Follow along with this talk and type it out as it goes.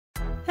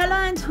Hello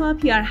and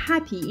hope you are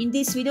happy. In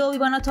this video we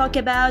wanna talk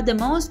about the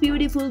most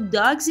beautiful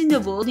dogs in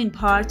the world in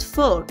part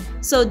 4.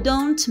 So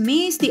don't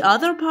miss the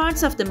other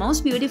parts of the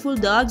most beautiful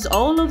dogs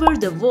all over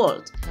the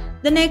world.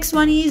 The next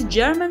one is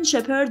German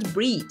Shepherd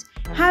breed.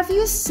 Have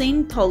you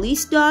seen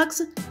police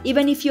dogs?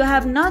 Even if you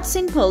have not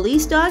seen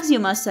police dogs, you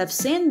must have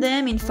seen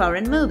them in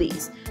foreign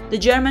movies. The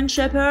German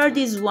Shepherd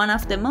is one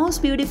of the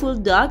most beautiful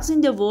dogs in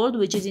the world,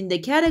 which is in the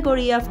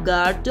category of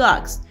guard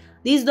dogs.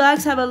 These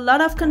dogs have a lot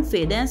of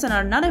confidence and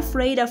are not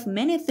afraid of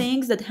many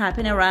things that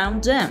happen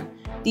around them.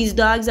 These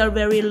dogs are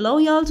very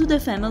loyal to the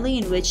family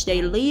in which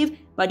they live,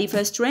 but if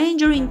a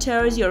stranger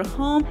enters your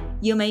home,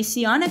 you may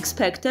see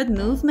unexpected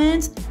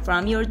movements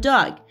from your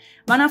dog.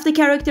 One of the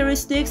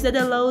characteristics that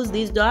allows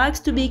these dogs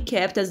to be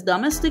kept as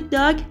domestic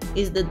dog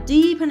is the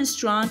deep and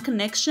strong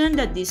connection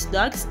that this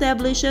dog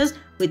establishes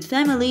with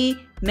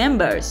family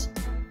members.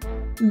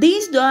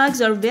 These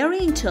dogs are very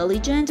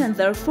intelligent and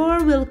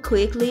therefore will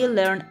quickly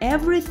learn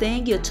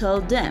everything you tell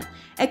them.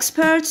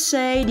 Experts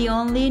say you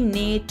only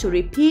need to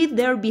repeat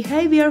their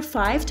behavior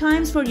 5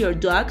 times for your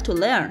dog to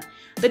learn.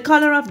 The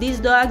color of these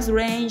dogs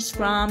ranges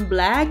from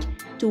black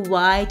to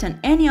white and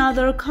any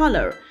other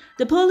color.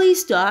 The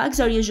police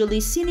dogs are usually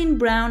seen in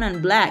brown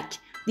and black.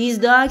 These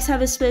dogs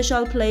have a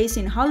special place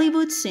in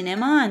Hollywood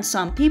cinema, and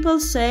some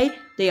people say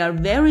they are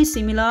very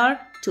similar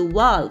to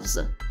wolves.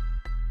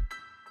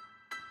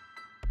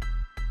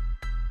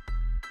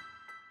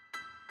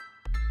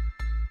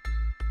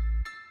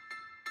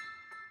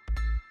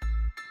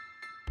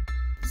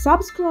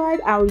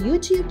 Subscribe our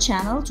YouTube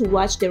channel to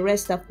watch the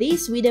rest of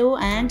this video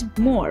and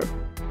more.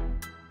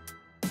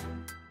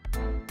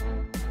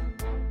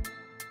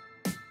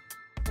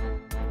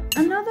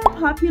 Another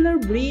popular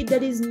breed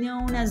that is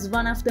known as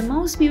one of the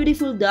most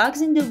beautiful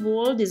dogs in the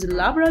world is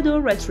Labrador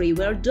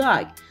Retriever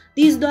dog.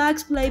 These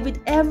dogs play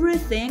with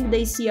everything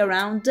they see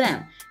around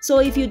them. So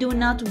if you do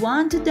not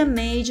want to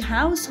damage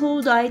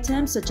household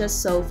items such as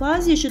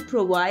sofas, you should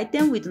provide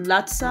them with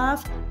lots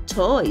of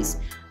toys.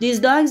 These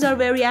dogs are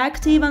very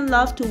active and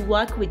love to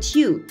walk with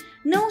you.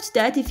 Note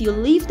that if you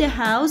leave the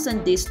house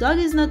and this dog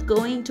is not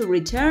going to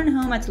return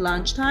home at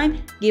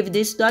lunchtime, give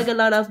this dog a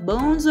lot of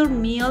bones or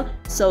meal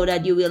so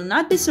that you will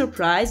not be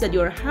surprised that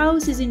your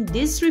house is in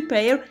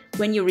disrepair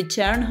when you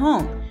return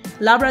home.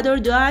 Labrador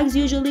dogs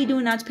usually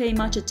do not pay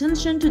much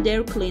attention to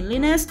their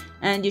cleanliness,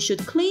 and you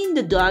should clean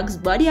the dog's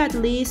body at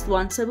least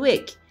once a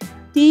week.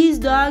 These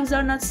dogs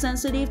are not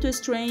sensitive to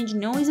strange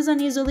noises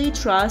and easily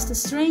trust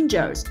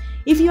strangers.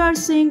 If you are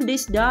seeing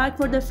this dog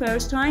for the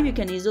first time, you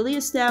can easily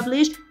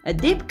establish a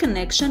deep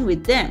connection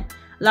with them.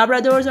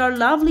 Labradors are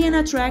lovely and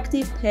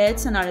attractive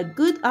pets and are a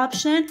good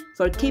option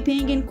for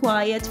keeping in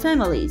quiet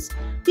families.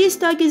 This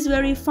dog is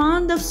very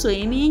fond of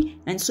swimming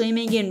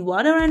in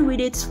water, and with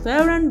its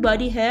fur and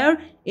body hair,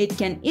 it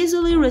can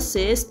easily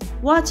resist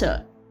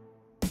water.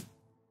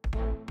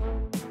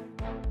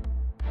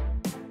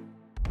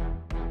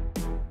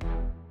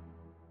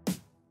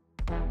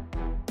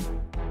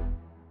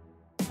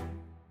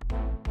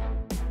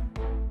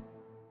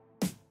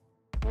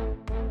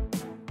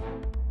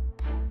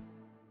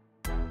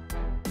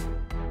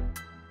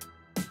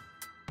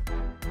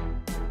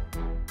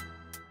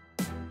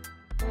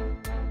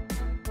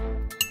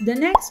 The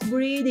next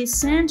breed is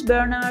Saint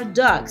Bernard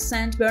dog.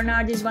 Saint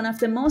Bernard is one of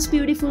the most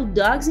beautiful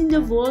dogs in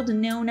the world,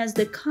 known as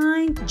the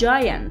kind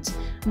giant.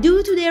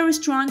 Due to their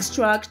strong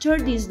structure,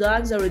 these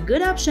dogs are a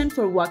good option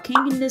for walking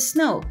in the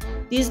snow.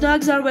 These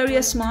dogs are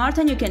very smart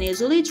and you can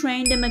easily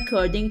train them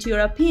according to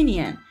your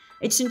opinion.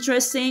 It's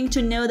interesting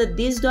to know that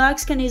these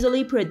dogs can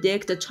easily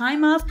predict the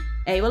time of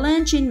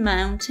avalanche in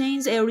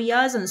mountains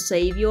areas and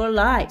save your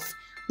life.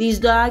 These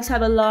dogs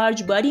have a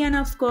large body and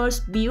of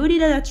course beauty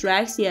that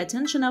attracts the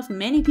attention of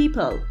many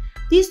people.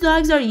 These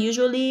dogs are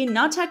usually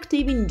not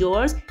active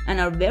indoors and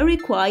are very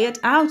quiet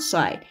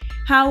outside.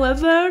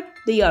 However,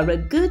 they are a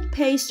good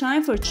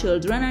pastime for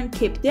children and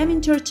keep them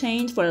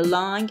entertained for a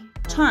long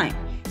time.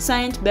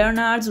 Saint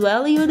Bernards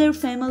value their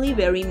family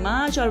very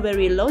much, are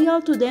very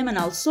loyal to them, and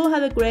also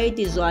have a great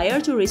desire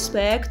to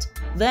respect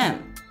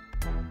them.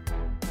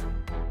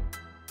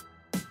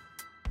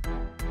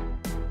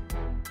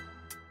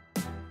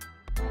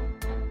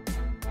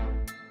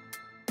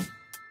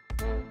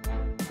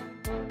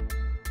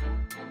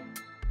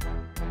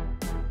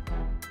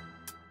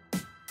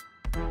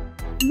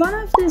 One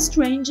of the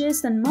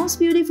strangest and most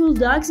beautiful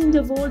dogs in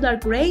the world are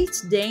Great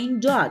Dane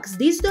dogs.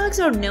 These dogs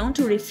are known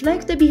to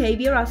reflect the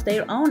behavior of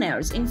their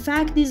owners. In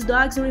fact, these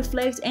dogs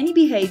reflect any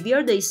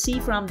behavior they see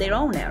from their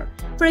owner.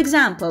 For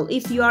example,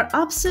 if you are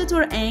upset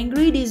or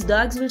angry, these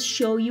dogs will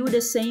show you the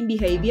same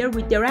behavior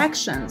with their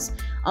actions.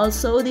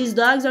 Also, these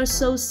dogs are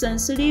so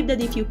sensitive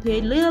that if you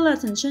pay little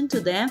attention to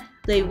them,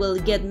 they will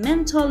get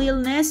mental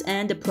illness,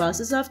 and the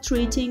process of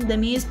treating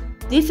them is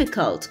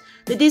difficult.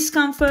 The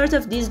discomfort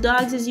of these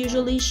dogs is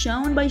usually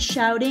shown by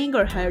shouting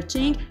or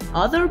hurting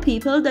other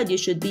people that you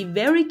should be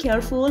very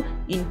careful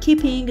in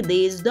keeping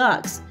these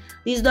dogs.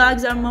 These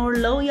dogs are more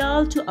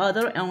loyal to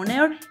other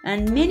owner,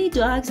 and many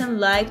dogs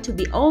like to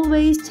be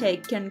always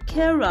taken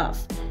care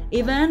of.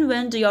 Even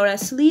when they are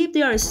asleep,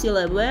 they are still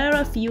aware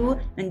of you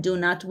and do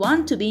not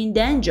want to be in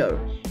danger.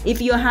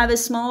 If you have a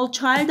small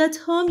child at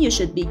home, you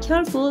should be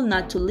careful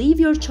not to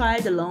leave your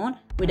child alone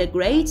with a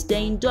Great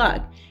Dane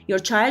dog. Your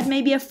child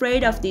may be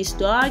afraid of this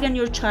dog and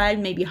your child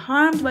may be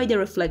harmed by the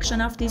reflection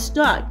of this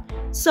dog.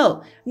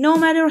 So, no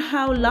matter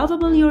how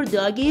lovable your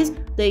dog is,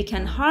 they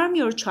can harm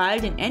your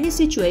child in any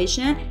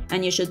situation,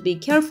 and you should be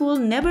careful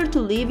never to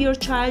leave your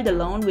child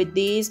alone with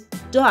these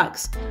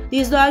dogs.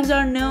 These dogs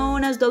are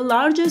known as the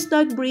largest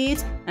dog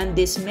breeds, and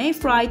this may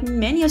frighten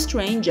many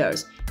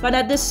strangers, but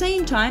at the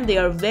same time they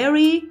are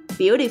very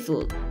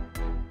beautiful.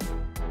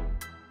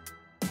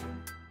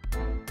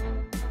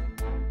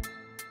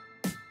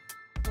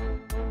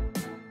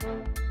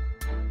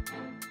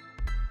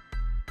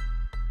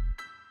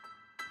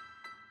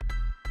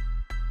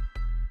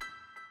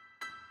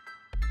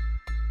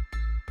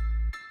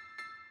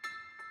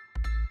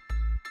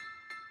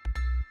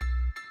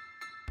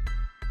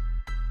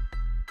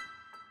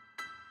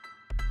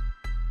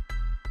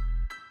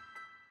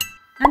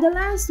 And the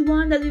last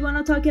one that we want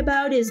to talk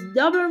about is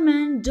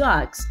Doberman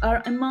dogs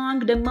are among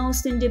the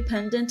most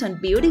independent and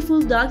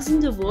beautiful dogs in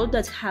the world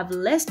that have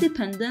less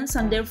dependence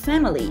on their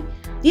family.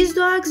 These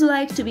dogs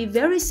like to be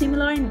very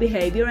similar in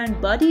behavior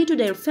and body to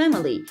their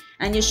family,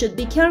 and you should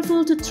be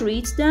careful to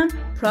treat them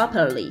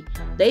properly.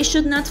 They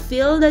should not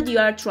feel that you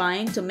are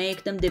trying to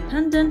make them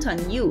dependent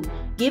on you.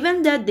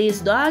 Given that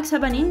these dogs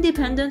have an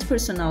independent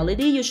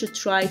personality, you should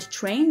try to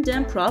train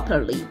them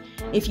properly.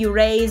 If you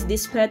raise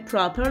this pet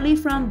properly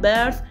from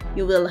birth,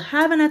 you will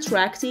have an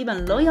attractive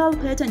and loyal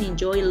pet and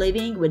enjoy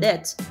living with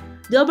it.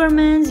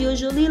 Dobermans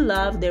usually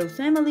love their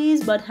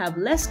families but have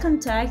less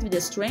contact with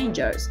the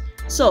strangers.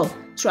 So,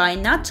 try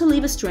not to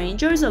leave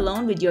strangers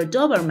alone with your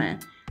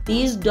Doberman.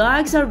 These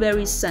dogs are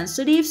very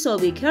sensitive, so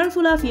be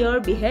careful of your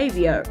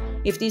behavior.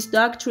 If this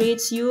dog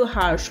treats you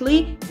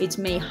harshly, it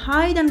may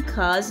hide and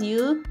cause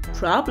you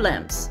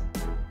problems.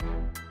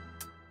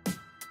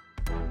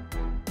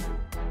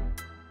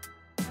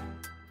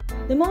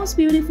 The most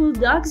beautiful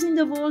dogs in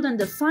the world and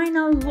the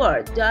final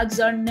word. Dogs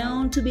are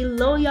known to be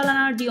loyal and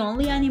are the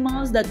only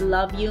animals that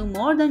love you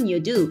more than you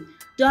do.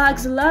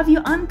 Dogs love you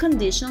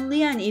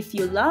unconditionally, and if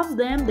you love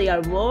them, they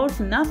are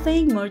worth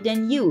nothing more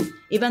than you,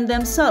 even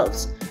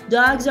themselves.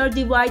 Dogs are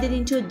divided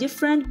into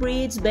different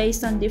breeds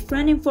based on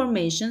different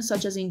information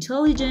such as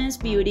intelligence,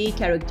 beauty,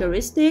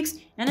 characteristics,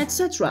 and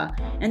etc.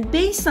 And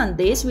based on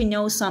this, we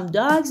know some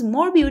dogs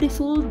more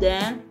beautiful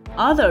than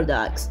other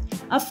dogs.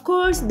 Of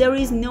course, there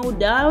is no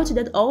doubt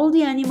that all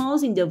the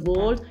animals in the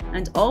world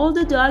and all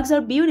the dogs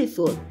are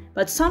beautiful,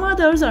 but some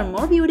others are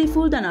more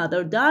beautiful than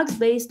other dogs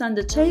based on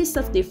the taste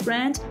of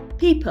different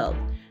people.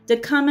 The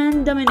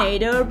common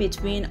denominator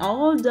between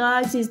all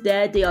dogs is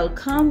that they all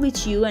come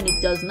with you, and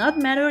it does not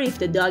matter if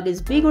the dog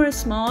is big or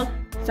small,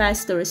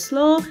 fast or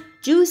slow,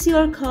 juicy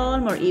or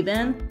calm, or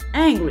even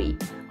angry.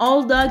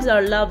 All dogs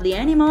are lovely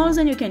animals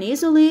and you can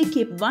easily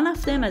keep one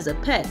of them as a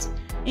pet.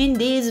 In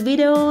these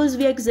videos,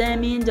 we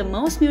examine the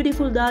most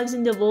beautiful dogs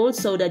in the world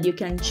so that you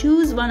can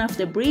choose one of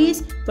the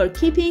breeds for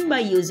keeping by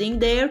using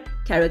their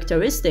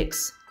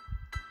characteristics.